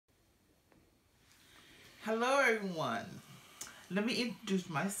Hello, everyone. Let me introduce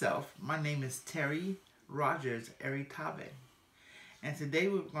myself. My name is Terri Rogers Eretabe, and today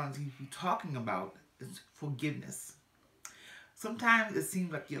we're going to be talking about is forgiveness. Sometimes it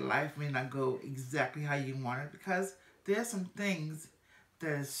seems like your life may not go exactly how you want it because there's some things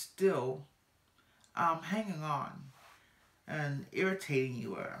that is still hanging on and irritating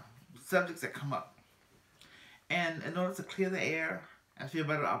you, or subjects that come up. And in order to clear the air and feel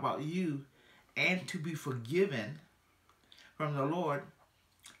better about you and to be forgiven from the Lord,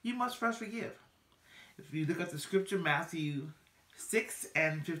 you must first forgive. If you look at the scripture, Matthew 6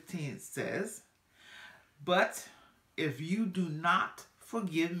 and 15, it says, "But if you do not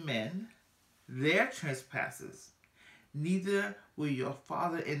forgive men their trespasses, neither will your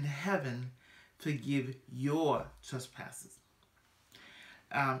Father in heaven forgive your trespasses."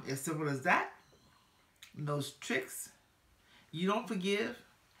 As simple as that. Those tricks. You don't forgive,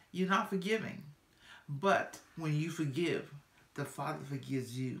 you're not forgiving. But when you forgive, the Father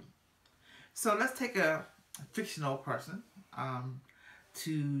forgives you. So let's take a fictional person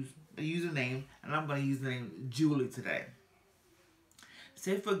to use a name, and I'm going to use the name Julie today.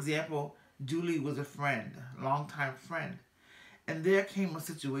 Say, for example, Julie was a friend, a longtime friend, and there came a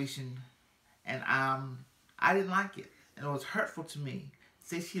situation, and I didn't like it, and it was hurtful to me.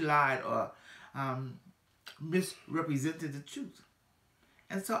 Say she lied or misrepresented the truth.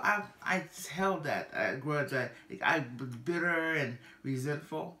 And so I just held that grudge. I was bitter and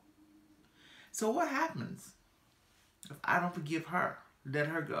resentful. So what happens if I don't forgive her? Let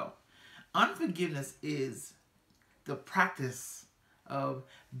her go. Unforgiveness is the practice of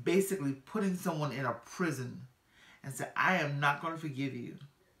basically putting someone in a prison and say, I am not going to forgive you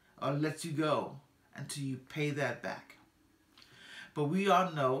or let you go until you pay that back. But we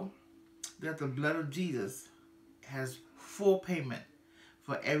all know that the blood of Jesus has full payment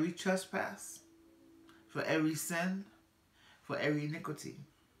for every trespass, for every sin, for every iniquity.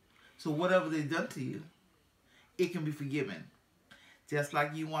 So whatever they've done to you, it can be forgiven. Just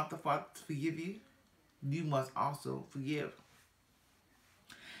like you want the Father to forgive you, you must also forgive.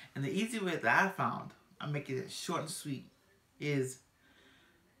 And the easy way that I found, I'm making it short and sweet, is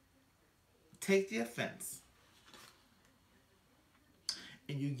take the offense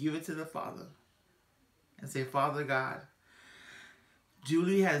and you give it to the Father and say, Father God,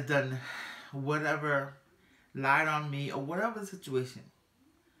 Julie has done whatever, lied on me, or whatever the situation,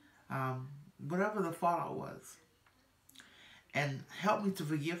 whatever the fallout was, and help me to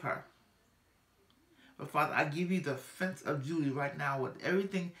forgive her. But Father, I give you the offense of Julie right now with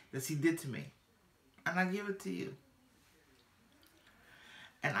everything that she did to me, and I give it to you.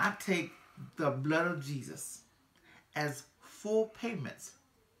 And I take the blood of Jesus as full payment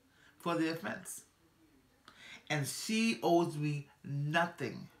for the offense. And she owes me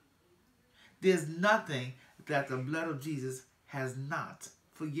nothing. There's nothing that the blood of Jesus has not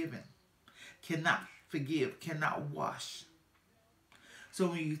forgiven, cannot forgive, cannot wash. So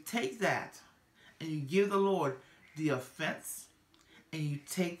when you take that and you give the Lord the offense and you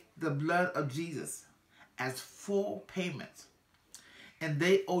take the blood of Jesus as full payment, and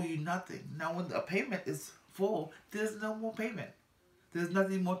they owe you nothing. Now when the payment is full, there's no more payment. There's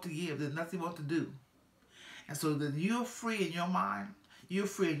nothing more to give. There's nothing more to do. And so then you're free in your mind, you're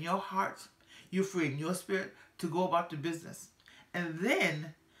free in your heart, you're free in your spirit to go about the business. And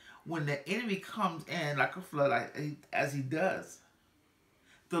then when the enemy comes in like a flood, as he does,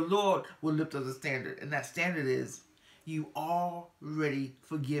 the Lord will lift up the standard. And that standard is you already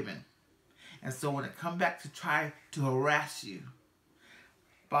forgiven. And so when it comes back to try to harass you,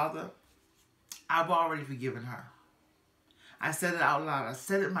 Father, I've already forgiven her. I said it out loud. I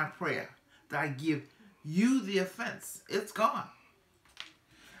said it in my prayer that I give you the offense. It's gone.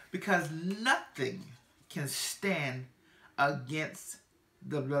 Because nothing can stand against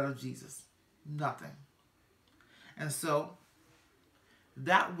the blood of Jesus. Nothing. And so,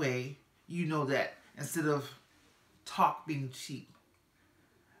 that way, you know that instead of talk being cheap,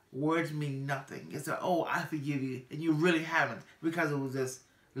 words mean nothing. It's like, oh, I forgive you, and you really haven't because it was just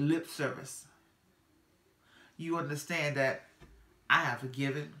lip service. You understand that I have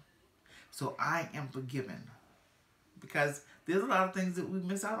forgiven, so I am forgiven. Because there's a lot of things that we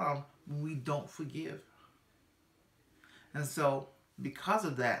miss out on when we don't forgive. And so, because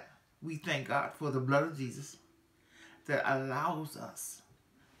of that, we thank God for the blood of Jesus that allows us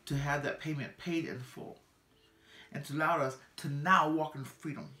to have that payment paid in full. And to allow us to now walk in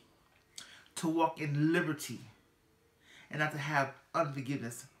freedom, to walk in liberty, and not to have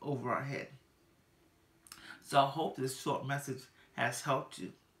unforgiveness over our head. So I hope this short message has helped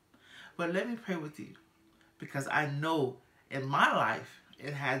you. But let me pray with you, because I know in my life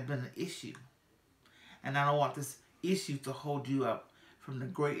it has been an issue. And I don't want this issue to hold you up from the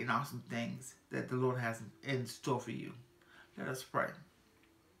great and awesome things that the Lord has in store for you. Let us pray.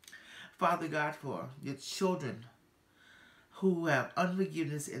 Father God, for your children who have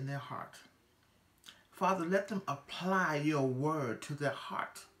unforgiveness in their heart, Father, let them apply your word to their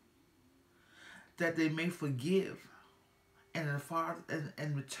heart, that they may forgive, and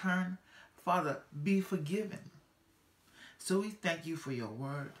in return, Father, be forgiven. So we thank you for your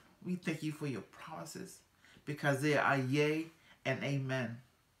word. We thank you for your promises, because they are yea and amen.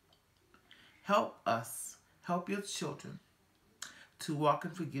 Help us, help your children to walk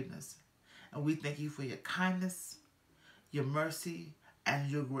in forgiveness. And we thank you for your kindness, your mercy, and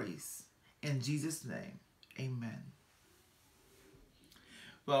your grace. In Jesus' name, amen.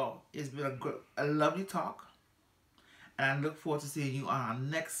 Well, it's been a lovely talk, and I look forward to seeing you on our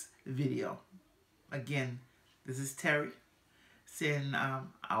next video. Again, this is Terry saying I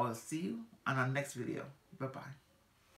will see you on our next video. Bye-bye.